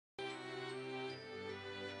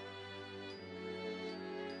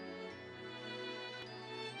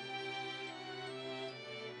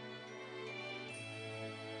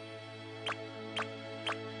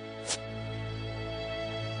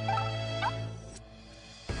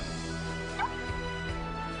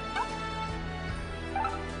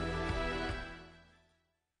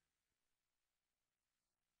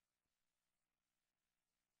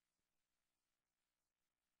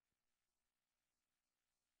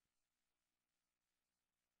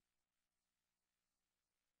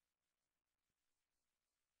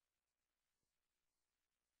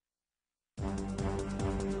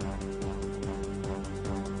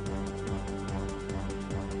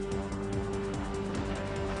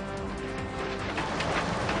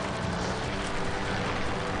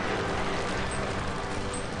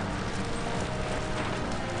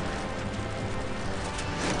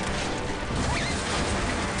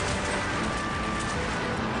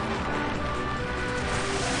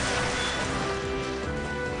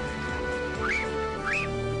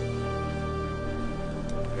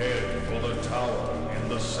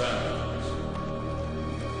the sands.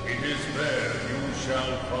 It is there you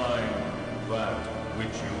shall find that which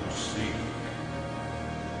you seek.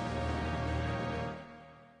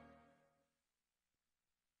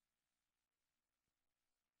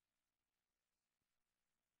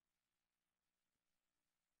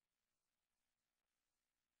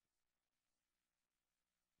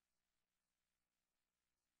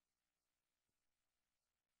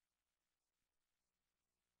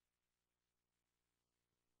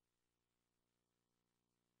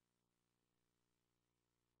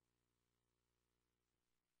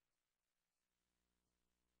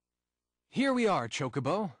 Here we are,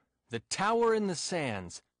 Chocobo. The tower in the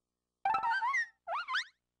sands.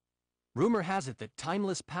 Rumor has it that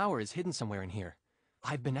timeless power is hidden somewhere in here.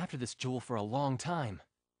 I've been after this jewel for a long time.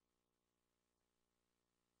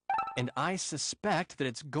 And I suspect that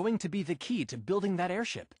it's going to be the key to building that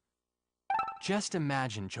airship. Just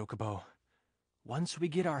imagine, Chocobo. Once we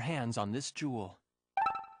get our hands on this jewel,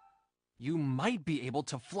 you might be able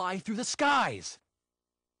to fly through the skies!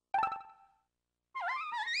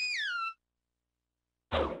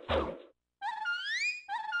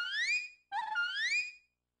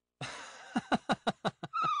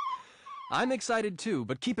 I'm excited too,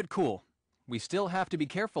 but keep it cool. We still have to be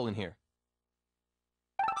careful in here.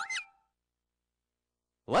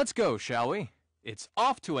 Let's go, shall we? It's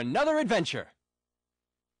off to another adventure!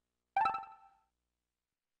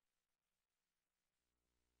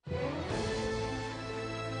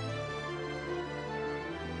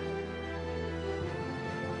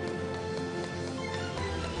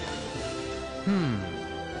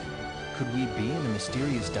 Could we be in a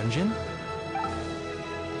mysterious dungeon?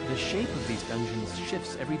 The shape of these dungeons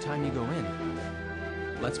shifts every time you go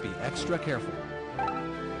in. Let's be extra careful.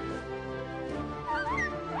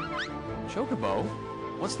 Chocobo,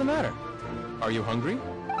 what's the matter? Are you hungry?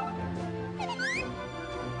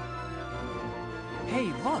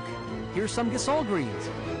 Hey, look! Here's some Gasol greens.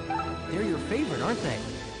 They're your favorite, aren't they?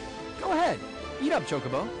 Go ahead, eat up,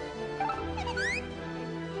 Chocobo.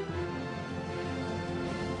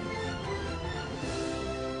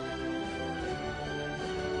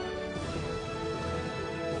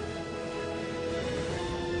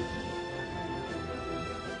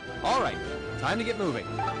 All right, time to get moving.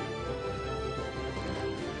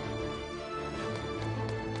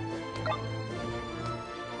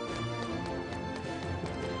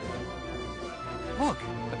 Look,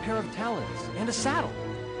 a pair of talons and a saddle.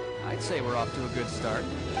 I'd say we're off to a good start.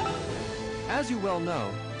 As you well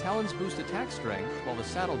know, talons boost attack strength while the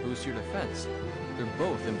saddle boosts your defense. They're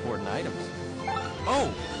both important items.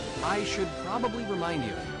 Oh, I should probably remind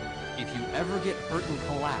you, if you ever get hurt and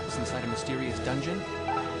collapse inside a mysterious dungeon,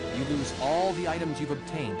 you lose all the items you've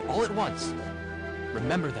obtained, all at once.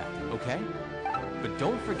 Remember that, okay? But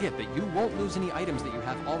don't forget that you won't lose any items that you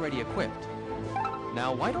have already equipped.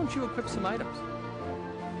 Now, why don't you equip some items?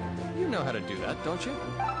 You know how to do that, don't you?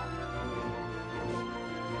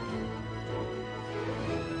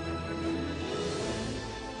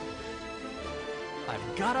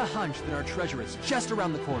 I've got a hunch that our treasure is just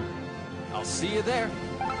around the corner. I'll see you there.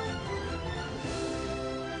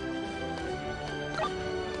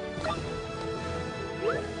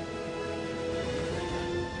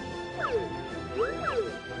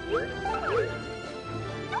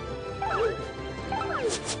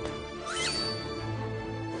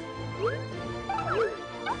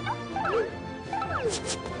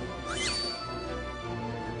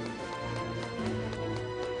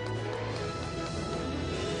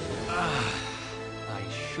 I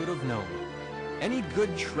should have known. Any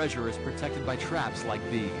good treasure is protected by traps like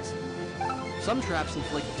these. Some traps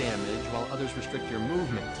inflict damage while others restrict your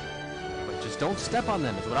movement. But just don't step on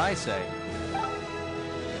them is what I say.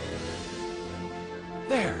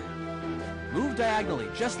 There! Move diagonally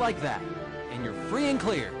just like that, and you're free and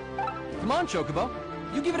clear. Come on, Chocobo.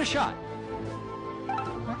 You give it a shot.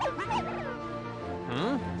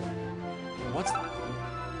 What's...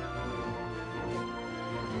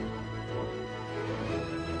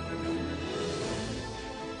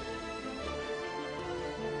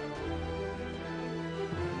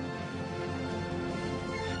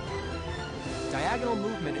 Diagonal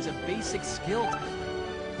movement is a basic skill.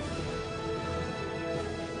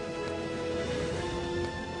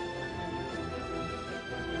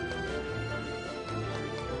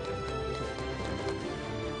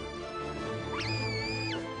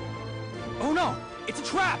 Oh no! It's a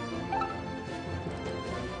trap!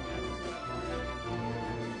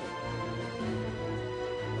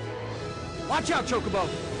 Watch out, Chocobo!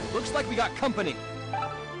 Looks like we got company.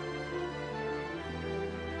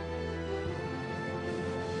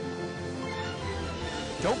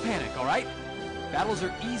 Don't panic, all right? Battles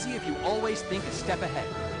are easy if you always think a step ahead.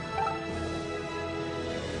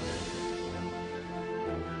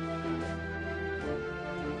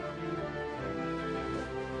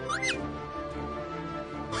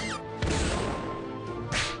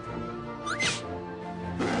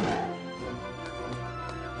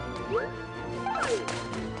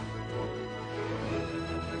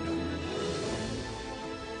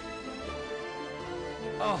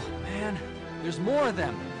 Oh, man. There's more of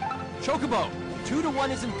them. Chocobo, 2 to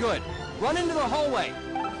 1 isn't good. Run into the hallway.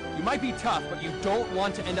 You might be tough, but you don't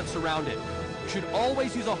want to end up surrounded. You should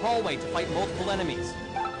always use a hallway to fight multiple enemies.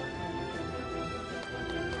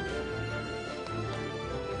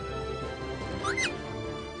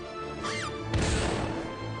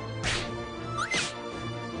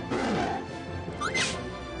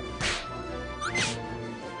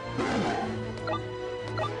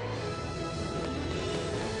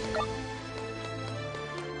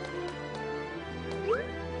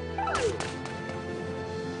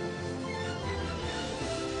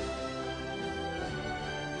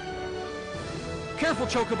 Careful,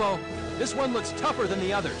 Chocobo! This one looks tougher than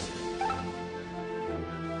the others.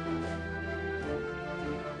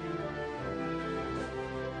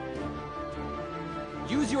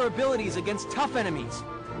 Use your abilities against tough enemies.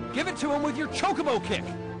 Give it to him with your Chocobo kick!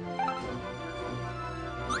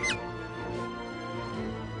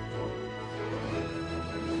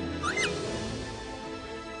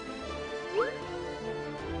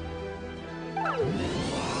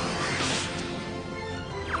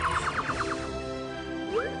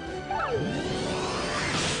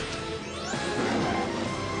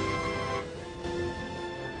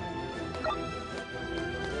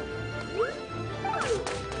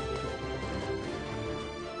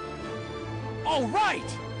 All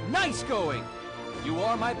right! Nice going! You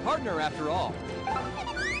are my partner after all.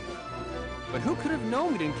 But who could have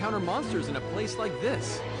known we'd encounter monsters in a place like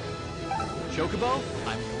this? Chocobo,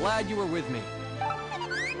 I'm glad you were with me.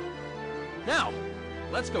 Now,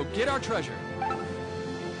 let's go get our treasure.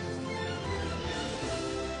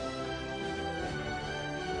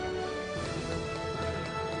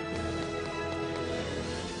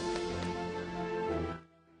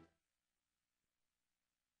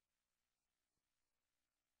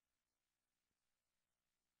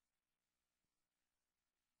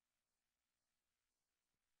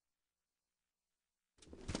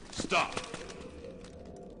 Stop!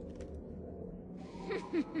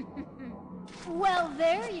 Well,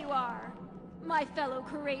 there you are, my fellow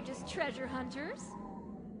courageous treasure hunters.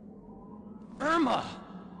 Irma!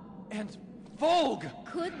 And Volg!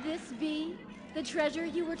 Could this be the treasure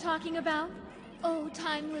you were talking about? Oh,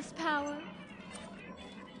 timeless power.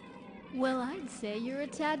 Well, I'd say you're a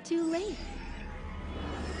tad too late.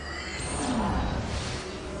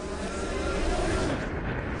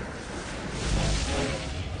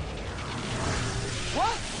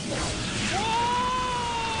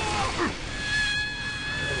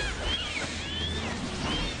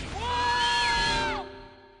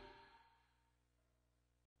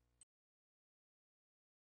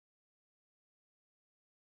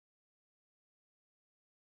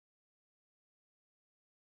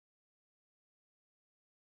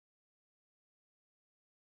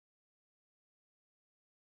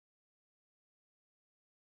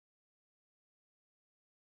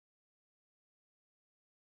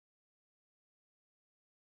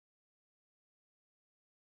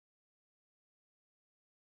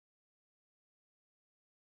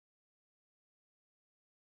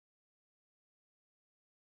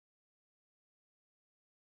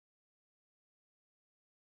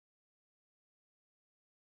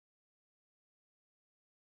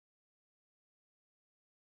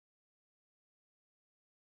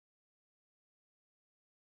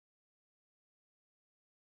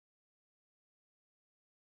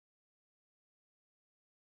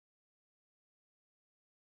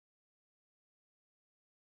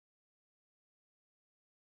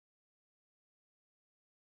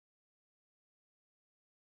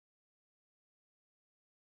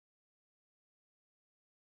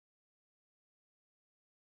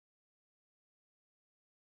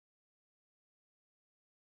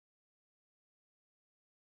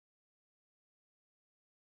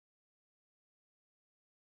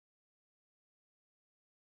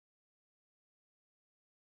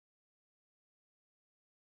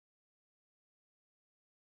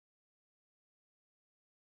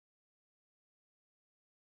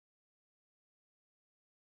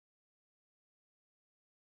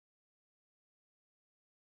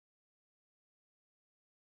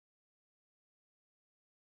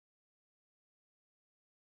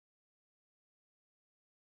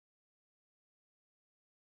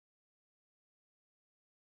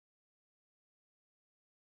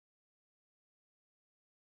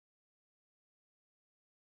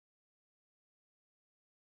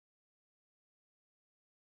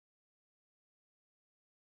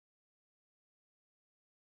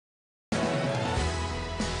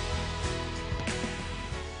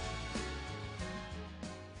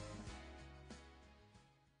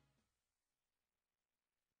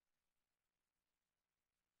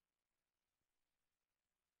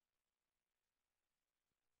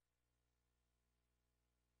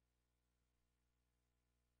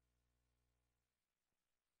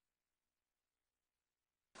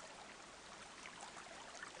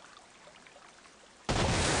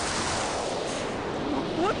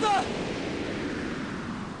 the...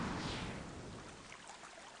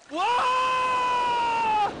 Whoa!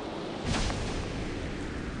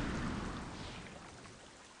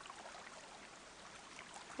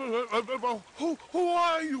 Who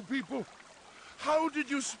are you people? How did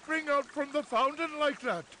you spring out from the fountain like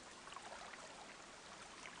that?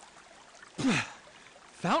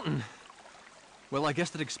 Fountain? Well, I guess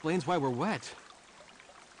that explains why we're wet.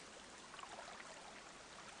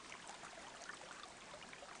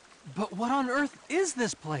 But what on earth is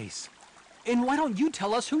this place? And why don't you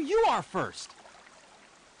tell us who you are first?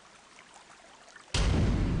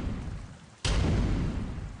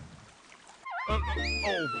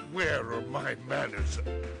 Oh, where are my manners?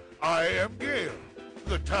 I am Gale,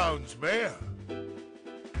 the town's mayor.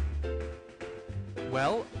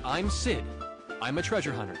 Well, I'm Sid. I'm a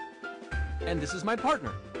treasure hunter. And this is my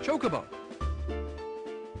partner, Chocobo.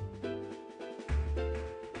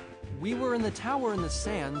 We were in the tower in the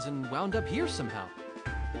sands and wound up here somehow.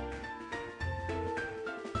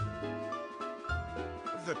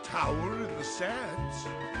 The tower in the sands?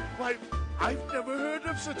 Why, I've never heard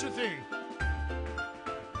of such a thing.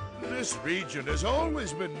 This region has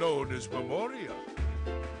always been known as Memoria.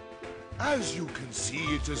 As you can see,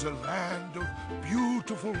 it is a land of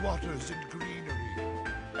beautiful waters and greenery.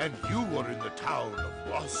 And you are in the town of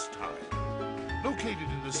Lost Time, located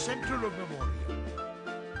in the center of Memoria.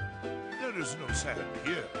 There is no sand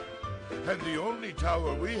here, and the only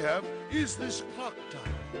tower we have is this clock tower.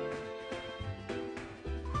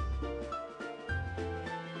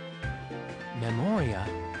 Memoria?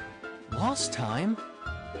 Lost Time?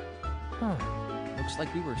 Huh. Looks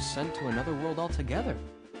like we were sent to another world altogether.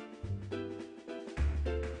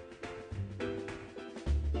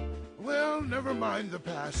 Well, never mind the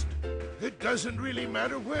past. It doesn't really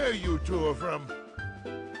matter where you two are from.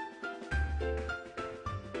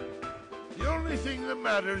 The only thing that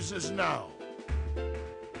matters is now.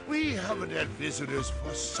 We haven't had visitors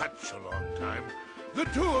for such a long time. The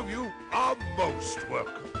two of you are most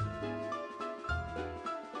welcome.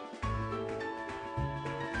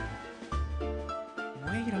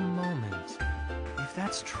 Wait a moment. If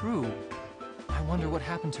that's true, I wonder what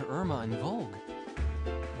happened to Irma and Volg.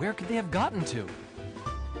 Where could they have gotten to?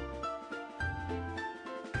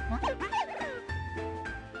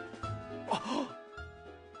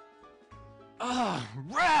 Ah,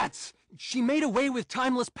 rats! She made away with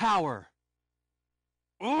timeless power!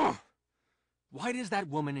 Ugh! Why does that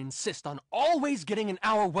woman insist on always getting in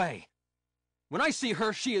our way? When I see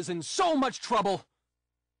her, she is in so much trouble!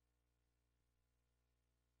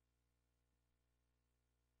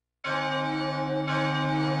 That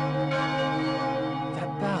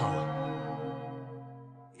bell...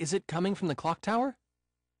 Is it coming from the clock tower?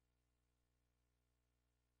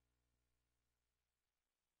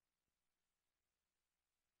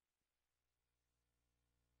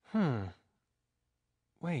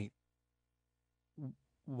 Wait.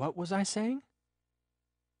 What was I saying?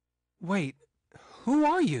 Wait, who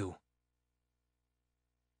are you?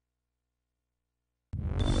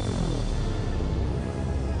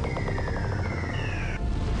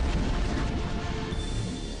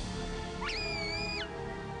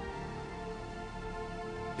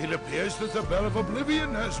 It appears that the Bell of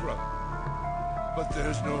Oblivion has rung. But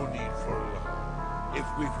there's no need for alarm. If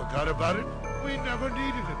we forgot about it, we never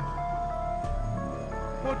needed it.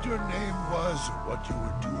 What your name was or what you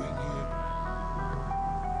were doing here,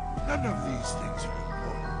 none of these things are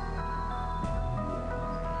important.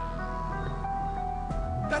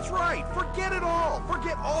 That's right! Forget it all!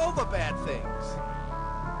 Forget all the bad things!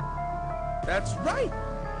 That's right!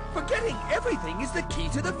 Forgetting everything is the key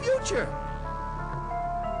to the future!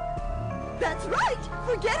 That's right!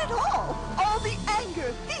 Forget it all! All the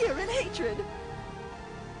anger, fear, and hatred!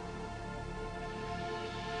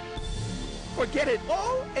 Forget it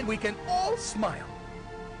all, and we can all smile.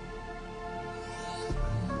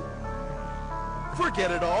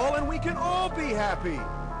 Forget it all, and we can all be happy.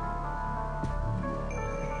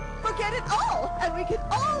 Forget it all, and we can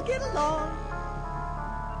all get along.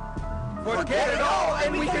 Forget it all,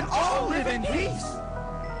 and we can all live in peace.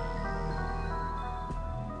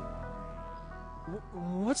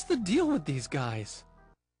 What's the deal with these guys?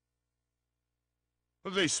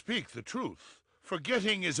 They speak the truth.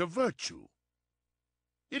 Forgetting is a virtue.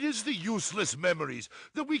 It is the useless memories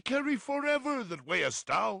that we carry forever that weigh us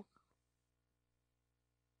down.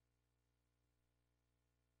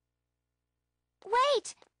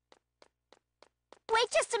 Wait! Wait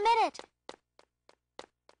just a minute!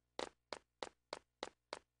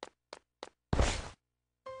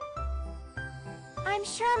 I'm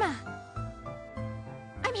Sherma.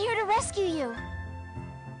 I'm here to rescue you.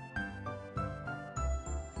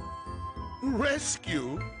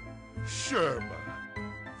 Rescue? Sherma,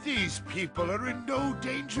 these people are in no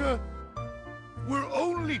danger. We're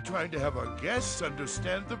only trying to have our guests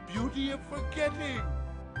understand the beauty of forgetting.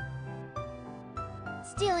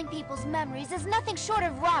 Stealing people's memories is nothing short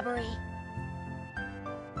of robbery.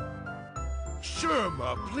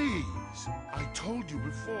 Sherma, please. I told you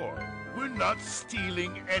before, we're not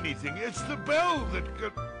stealing anything. It's the bell that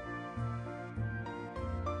could...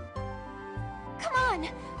 Come on!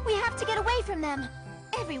 We have to get away from them.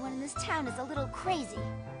 Everyone in this town is a little crazy.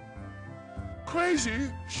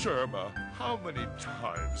 Crazy? Sherma, how many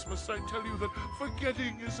times must I tell you that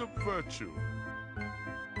forgetting is a virtue?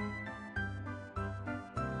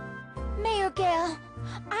 Mayor Gale,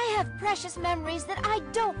 I have precious memories that I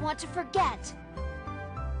don't want to forget.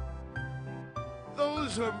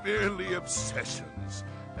 Those are merely obsessions,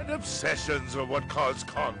 and obsessions are what cause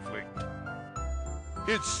conflict.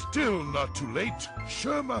 It's still not too late,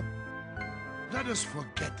 Sherma. Let us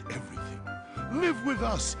forget everything. Live with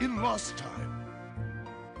us in lost time.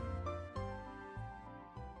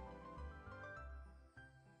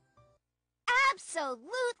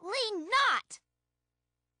 Absolutely not!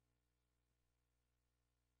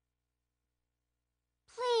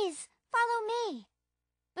 Please, follow me.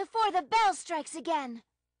 Before the bell strikes again.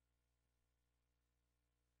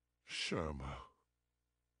 Sherma.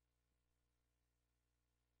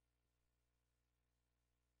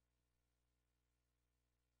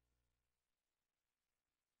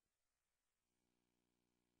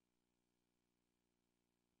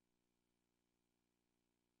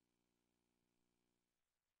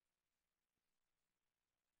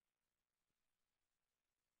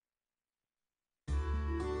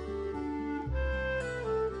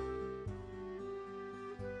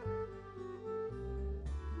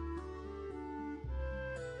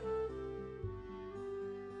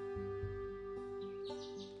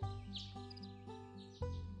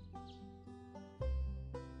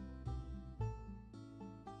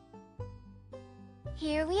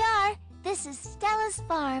 Here we are. This is Stella's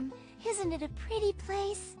farm. Isn't it a pretty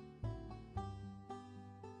place?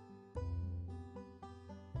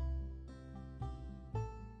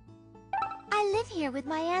 I live here with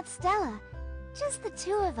my Aunt Stella. Just the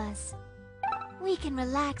two of us. We can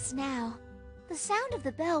relax now. The sound of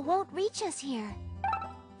the bell won't reach us here.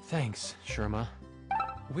 Thanks, Sherma.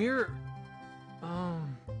 We're...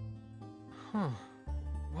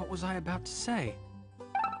 What was I about to say?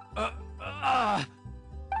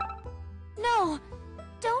 No!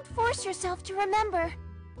 Don't force yourself to remember.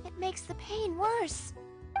 It makes the pain worse.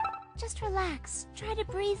 Just relax. Try to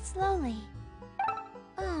breathe slowly.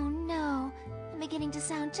 Oh no. I'm beginning to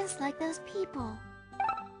sound just like those people.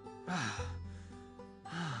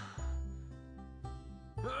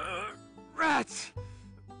 Rats!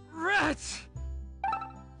 Rats!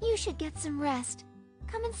 You should get some rest.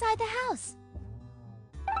 Come inside the house.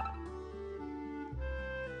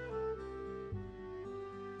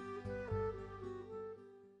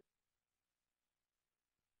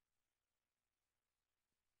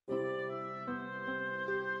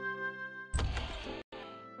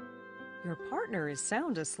 Your partner is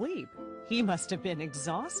sound asleep. He must have been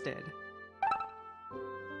exhausted.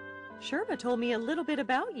 Sherma told me a little bit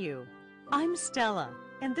about you. I'm Stella,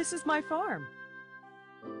 and this is my farm.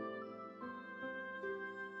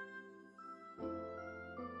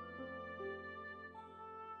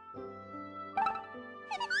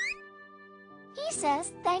 He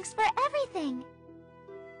says thanks for everything.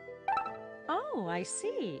 Oh, I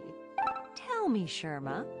see. Tell me,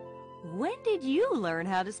 Sherma, when did you learn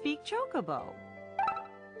how to speak Chocobo?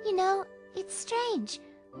 You know, it's strange,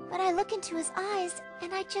 but I look into his eyes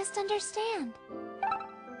and I just understand.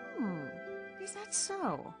 Is that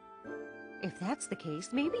so? If that's the case,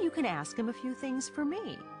 maybe you can ask him a few things for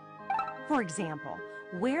me. For example,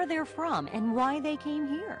 where they're from and why they came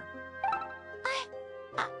here.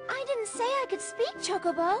 I didn't say I could speak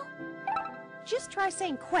Chocobo. Just try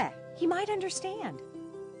saying que. He might understand.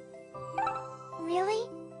 Really?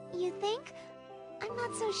 You think? I'm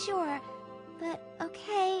not so sure. But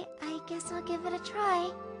okay, I guess I'll give it a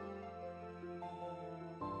try.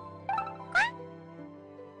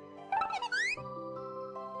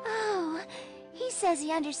 Oh, he says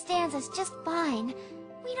he understands us just fine.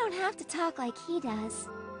 We don't have to talk like he does.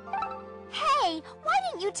 Hey, why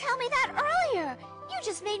didn't you tell me that earlier? You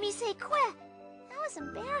just made me say que. That was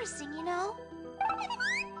embarrassing, you know.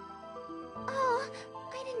 Oh,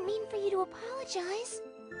 I didn't mean for you to apologize.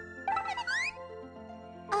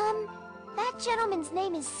 That gentleman's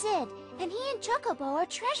name is Sid, and he and Chocobo are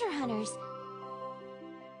treasure hunters.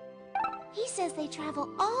 He says they travel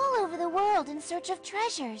all over the world in search of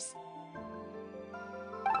treasures.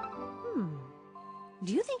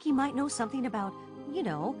 Do you think he might know something about, you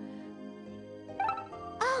know...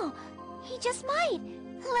 Oh, he just might.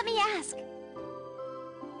 Let me ask.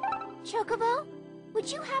 Chocobo,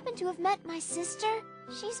 would you happen to have met my sister?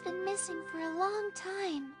 She's been missing for a long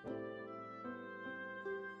time.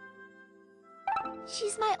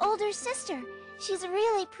 She's my older sister. She's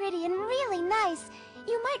really pretty and really nice.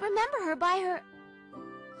 You might remember her by her...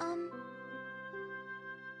 Oh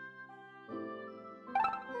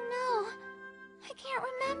no, I can't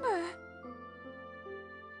remember.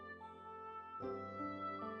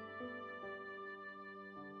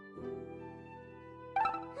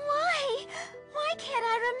 Why? Why can't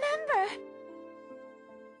I remember?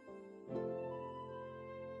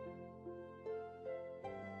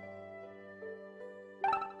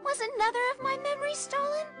 Was another of my memories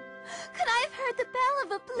stolen? Could I have heard the bell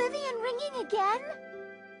of oblivion ringing again?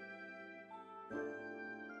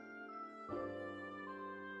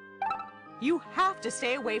 You have to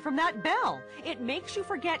stay away from that bell. It makes you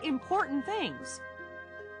forget important things.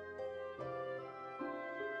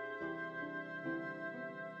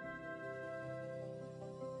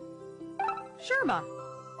 Sherma,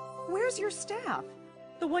 where's your staff?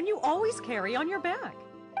 The one you always carry on your back.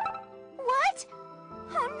 What?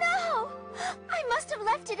 Oh no! I must have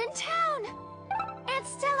left it in town! Aunt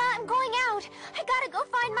Stella, I'm going out! I gotta go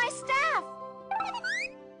find my staff!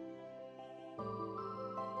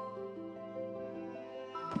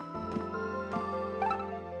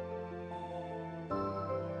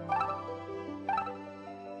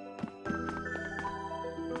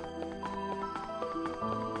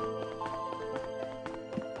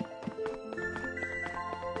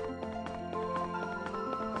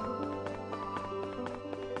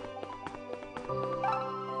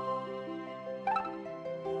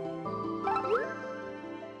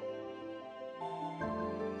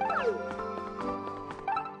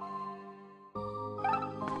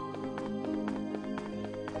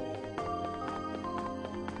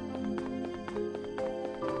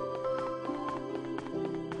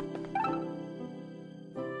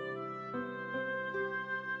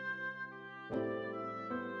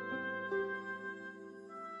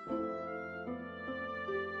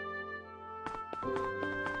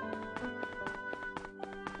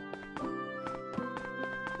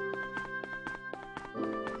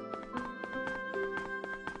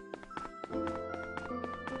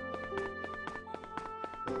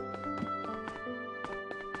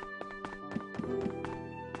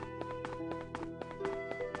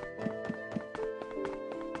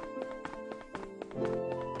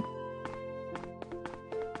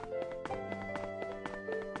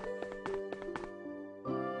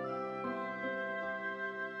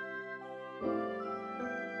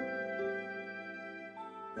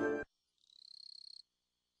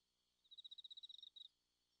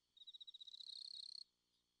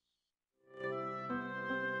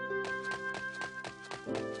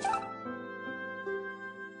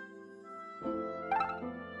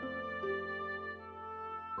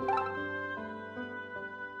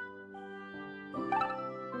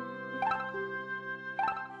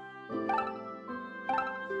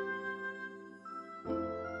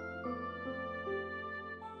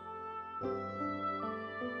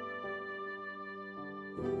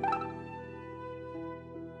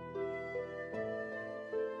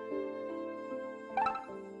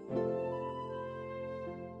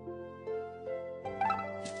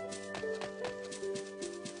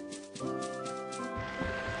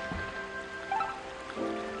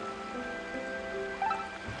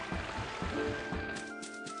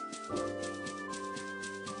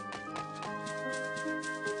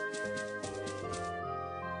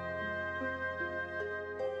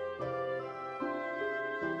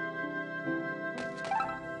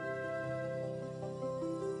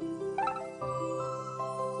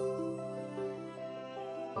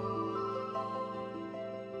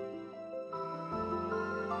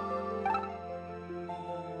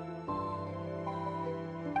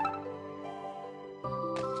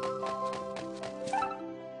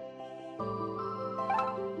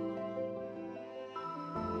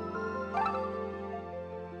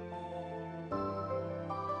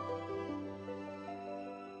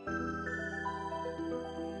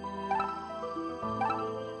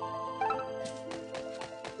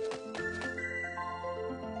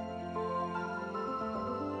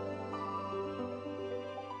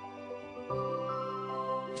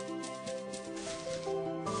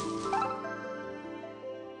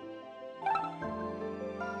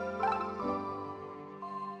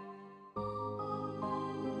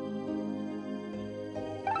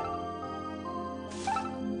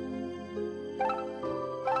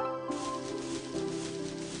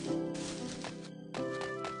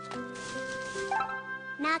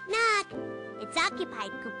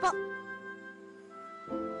 occupied, Kupo.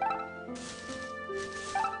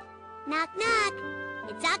 Knock, knock.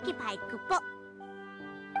 It's occupied, Kupo.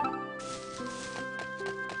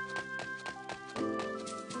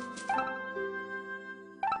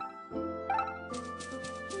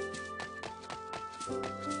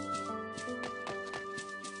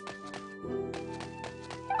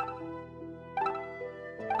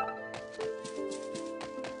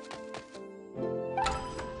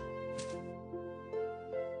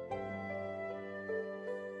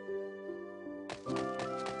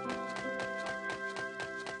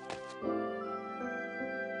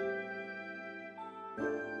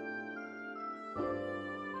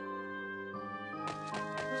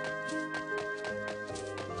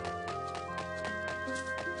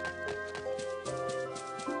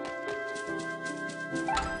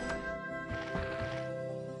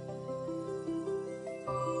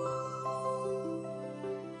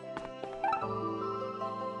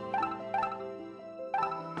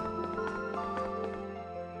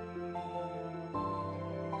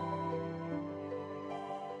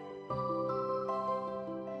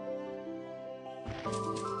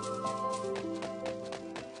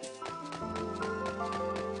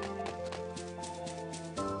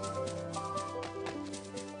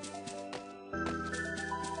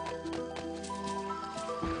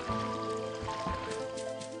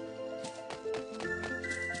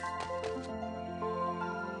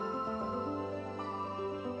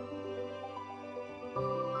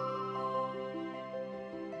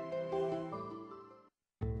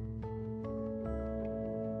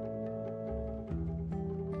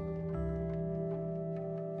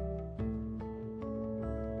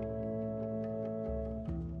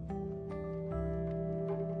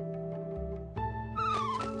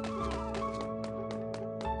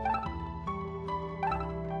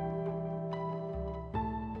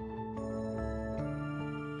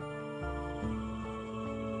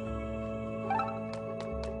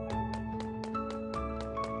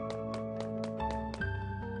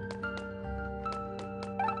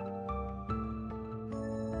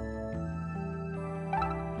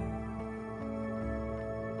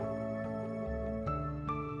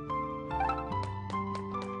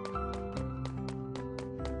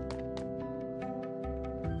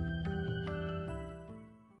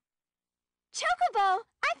 Chocobo!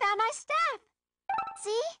 I found my staff!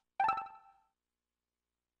 See?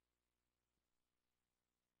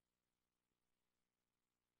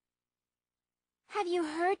 Have you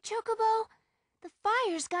heard, Chocobo? The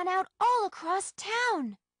fire's gone out all across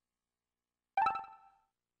town.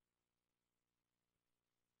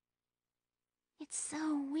 It's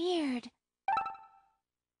so weird.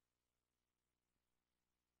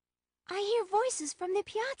 I hear voices from the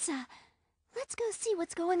piazza. Let's go see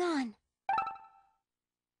what's going on.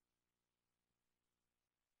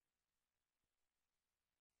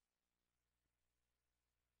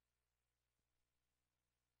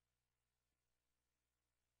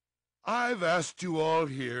 I've asked you all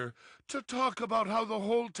here to talk about how the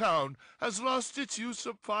whole town has lost its use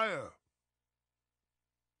of fire.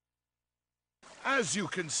 As you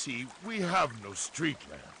can see, we have no street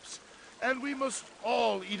lamps, and we must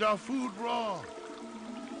all eat our food raw.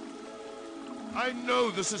 I know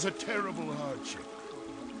this is a terrible hardship.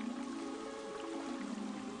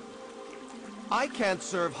 I can't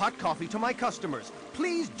serve hot coffee to my customers.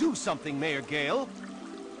 Please do something, Mayor Gale.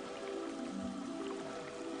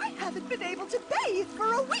 I haven't been able to bathe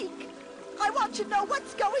for a week. I want to know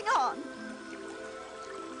what's going on.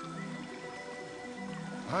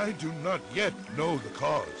 I do not yet know the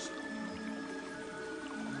cause.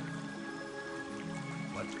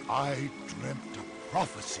 But I dreamt a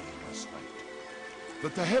prophecy last night,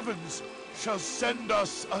 that the heavens shall send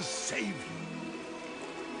us a savior.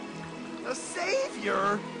 A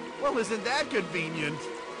savior? Well, isn't that convenient?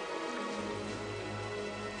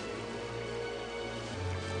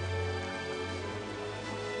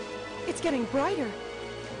 It's getting brighter.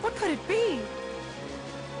 What could it be?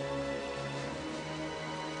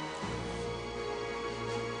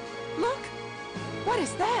 Look! What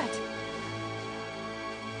is that?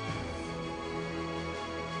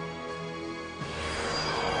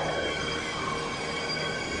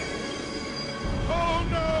 Oh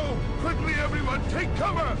no! Quickly everyone, take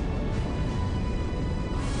cover!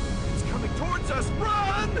 It's coming towards us!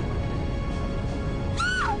 Run!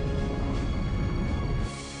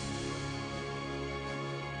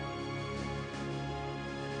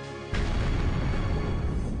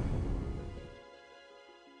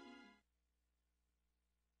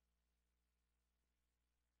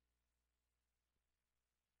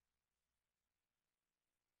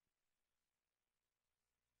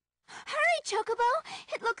 Hurry, Chocobo!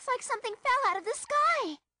 It looks like something fell out of the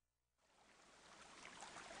sky!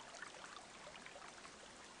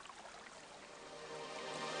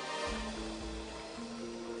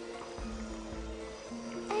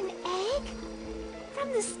 An egg?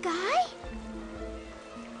 From the sky?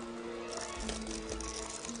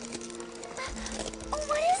 Oh,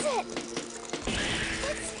 what is it?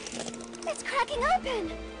 It's cracking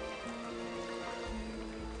open!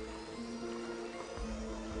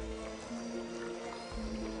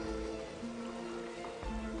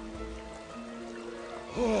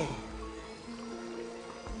 Oh,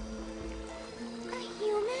 A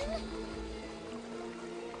human?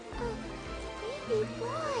 A baby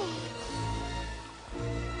boy.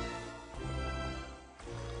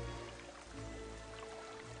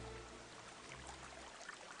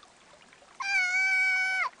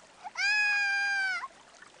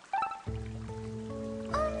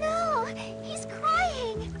 Oh no! He's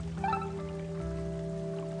crying!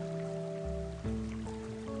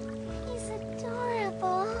 He's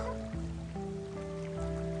adorable.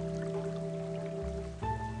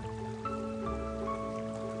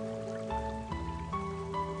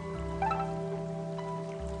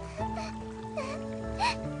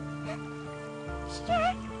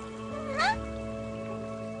 Sure.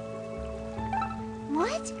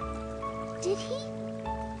 What? Did he?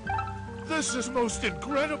 this is most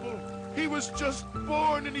incredible. He was just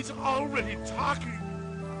born and he's already talking.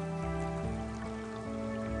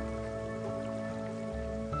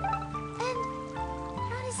 And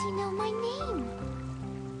how does he know my name?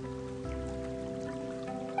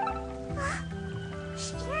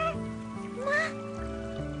 Sure.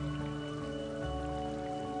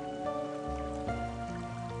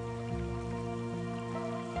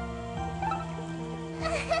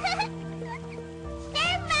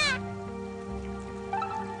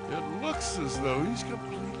 It looks as though he's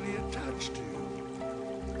completely attached to you.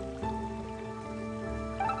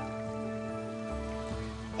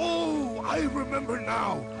 Oh, I remember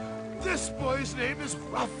now. This boy's name is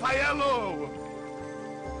Raffaello.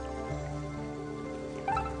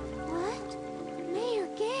 What? Mayor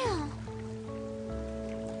Gale.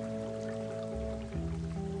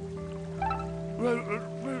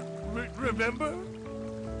 Remember?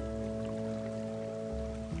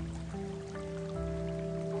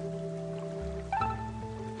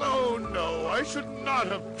 Oh no, I should not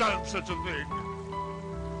have done such a thing.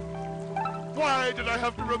 Why did I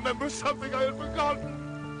have to remember something I had forgotten?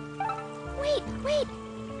 Wait.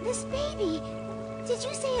 This baby. Did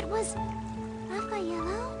you say it was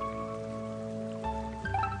Raffaello?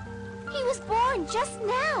 He was born just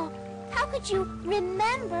now. How could you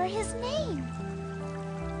remember his name?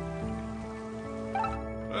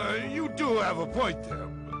 You do have a point there.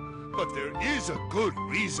 But there is a good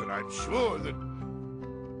reason, I'm sure, that...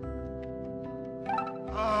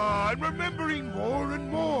 I'm remembering more and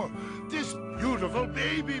more. This beautiful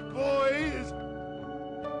baby boy is...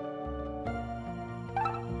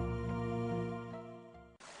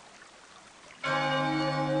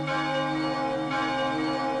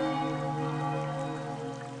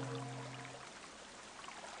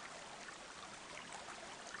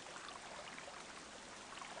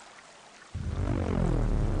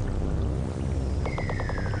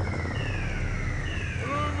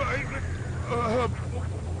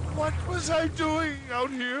 what was I doing out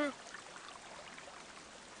here?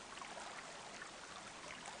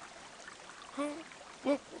 Huh?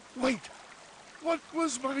 Well, wait. What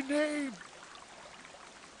was my name?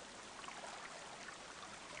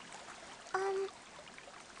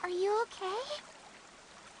 Are you okay?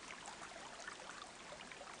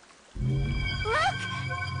 Look!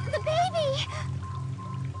 The baby!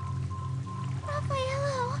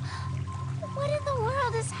 Raffaello! What in the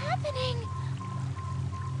world is happening?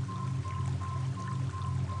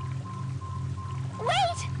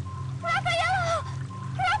 Wait! Raffaello!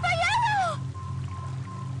 Raffaello!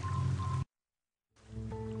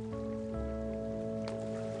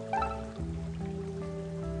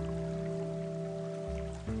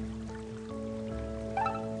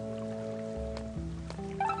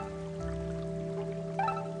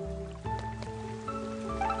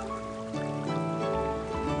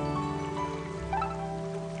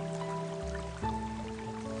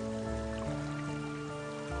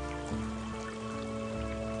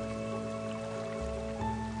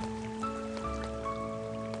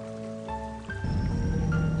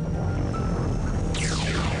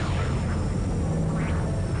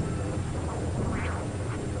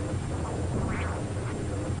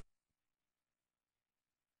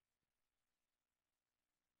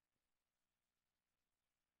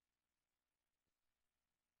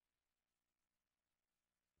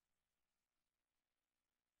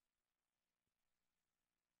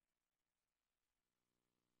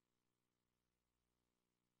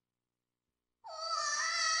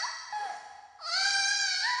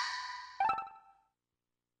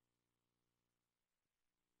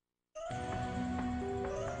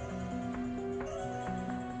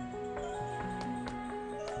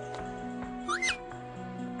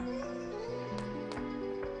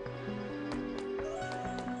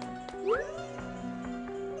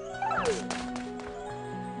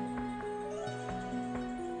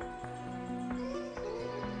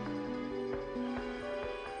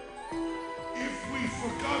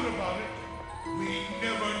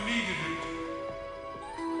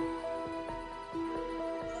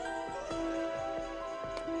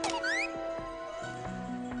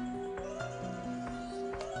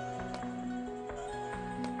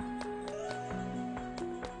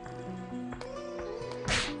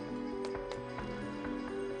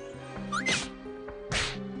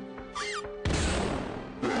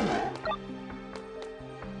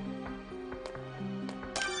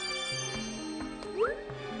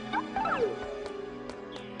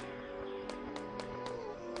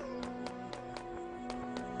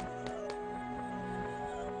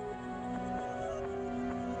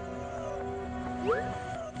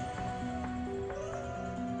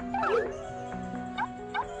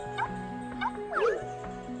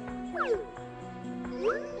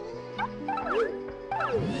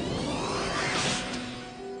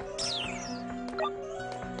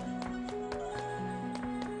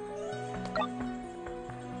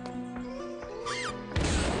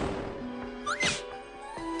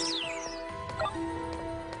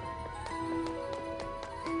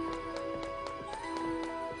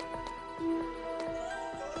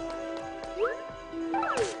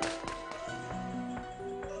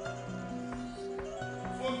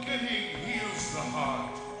 Forgetting heals the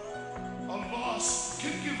heart. A loss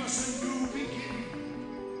can give us a new beginning.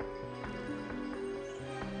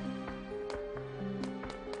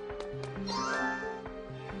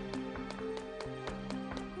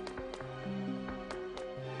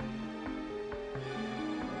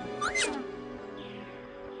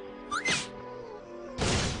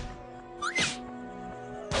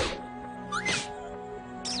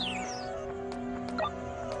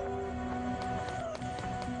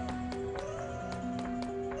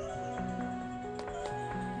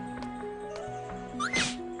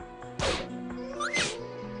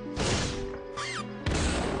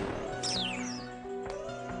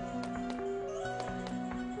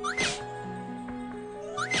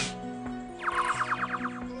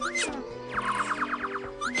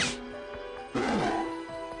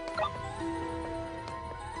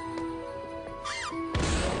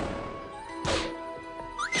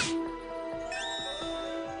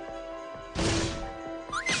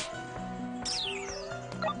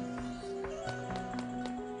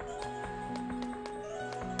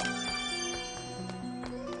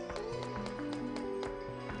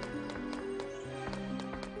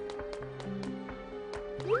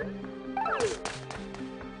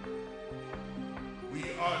 We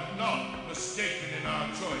are not mistaken in our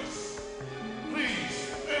choice.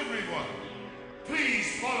 Please, everyone,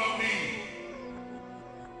 please follow me.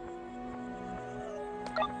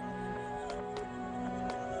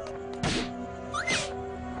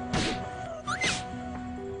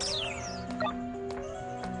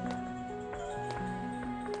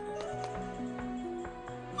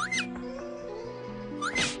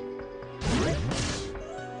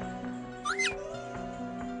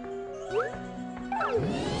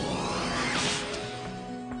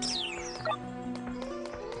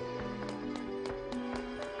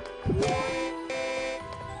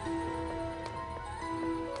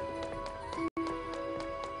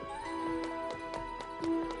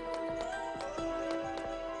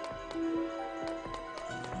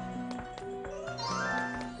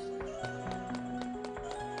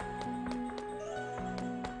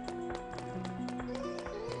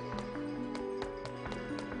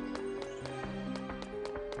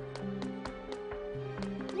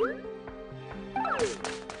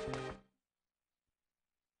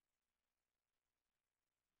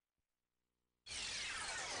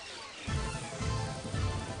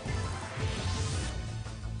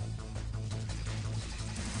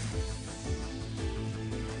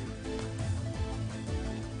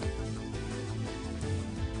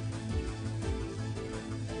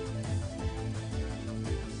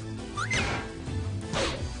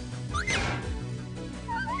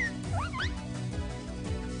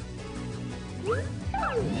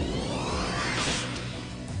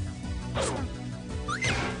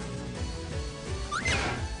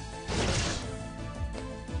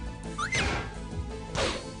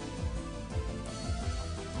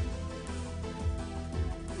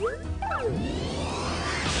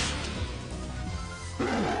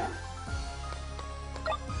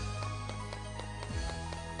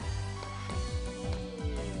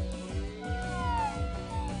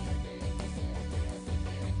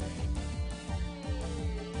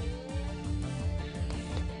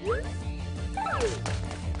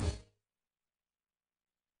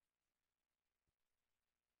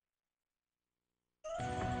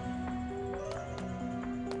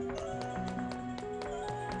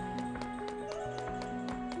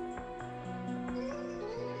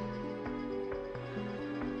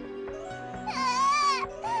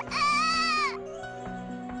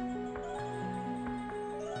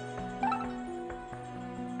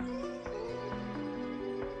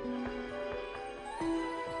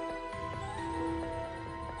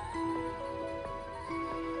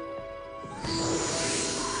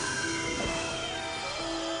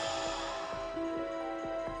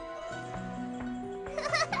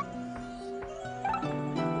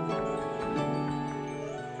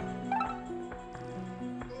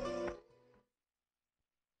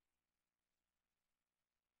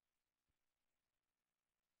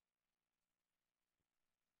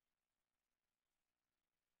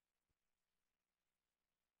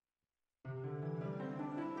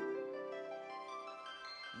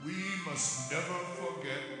 We must never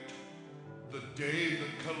forget the day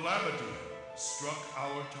that calamity struck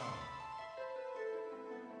our town.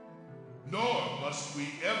 Nor must we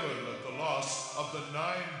ever let the loss of the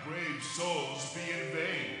 9 brave souls be in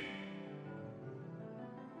vain.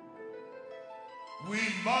 We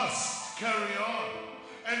must carry on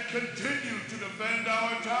and continue to defend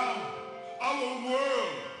our town, our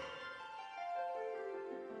world.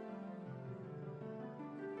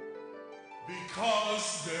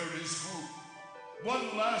 Because there is hope,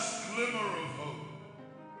 one last glimmer of hope.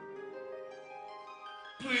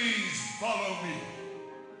 Please follow me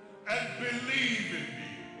and believe in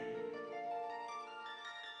me.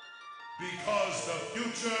 Because the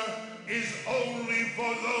future is only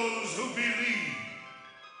for those who believe.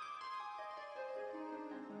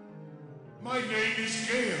 My name is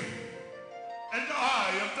Gale, and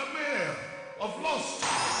I am the mayor of Lost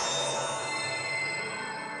Town.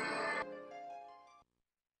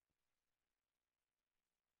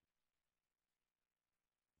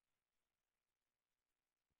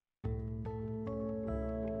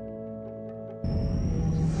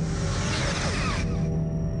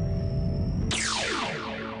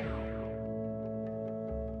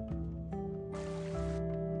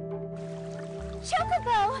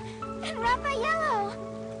 Chocobo! And Raffaello!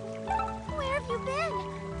 Where have you been?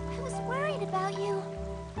 I was worried about you.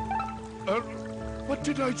 What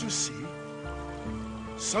did I just see?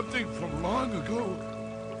 Something from long ago?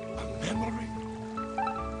 A memory?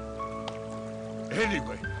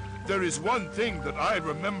 Anyway, there is one thing that I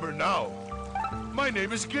remember now. My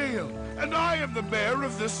name is Gale, and I am the mayor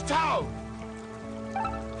of this town.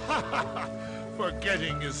 Ha ha ha!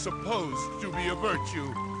 Forgetting is supposed to be a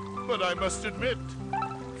virtue, but I must admit,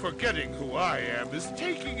 forgetting who I am is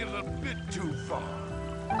taking it a bit too far.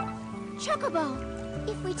 Chocobo,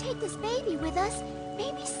 if we take this baby with us,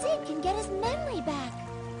 maybe Sid can get his memory back.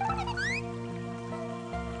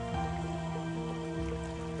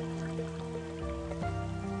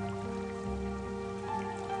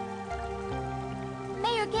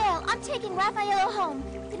 Mayor Gale, I'm taking Raffaello home.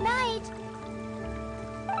 Good night.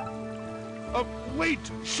 Wait,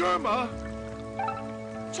 Sherma!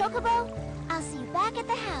 Chocobo, I'll see you back at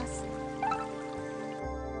the house.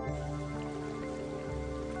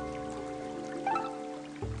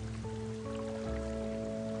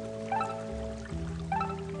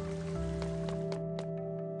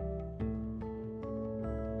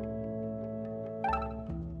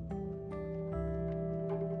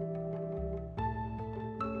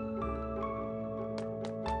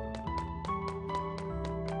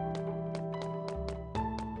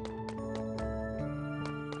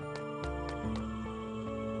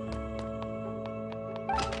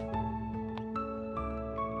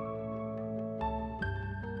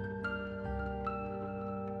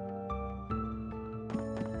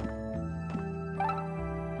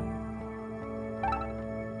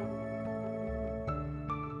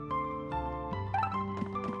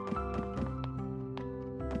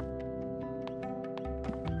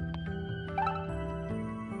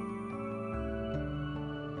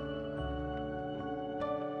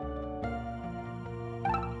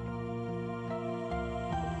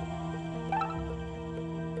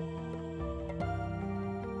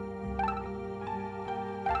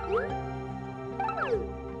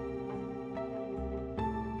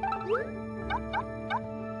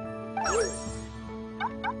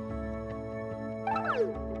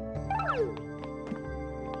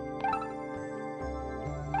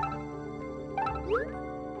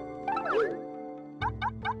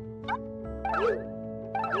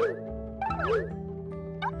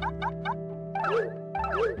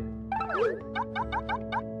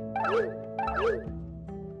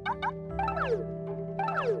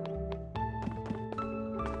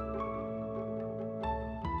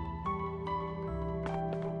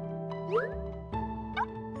 What?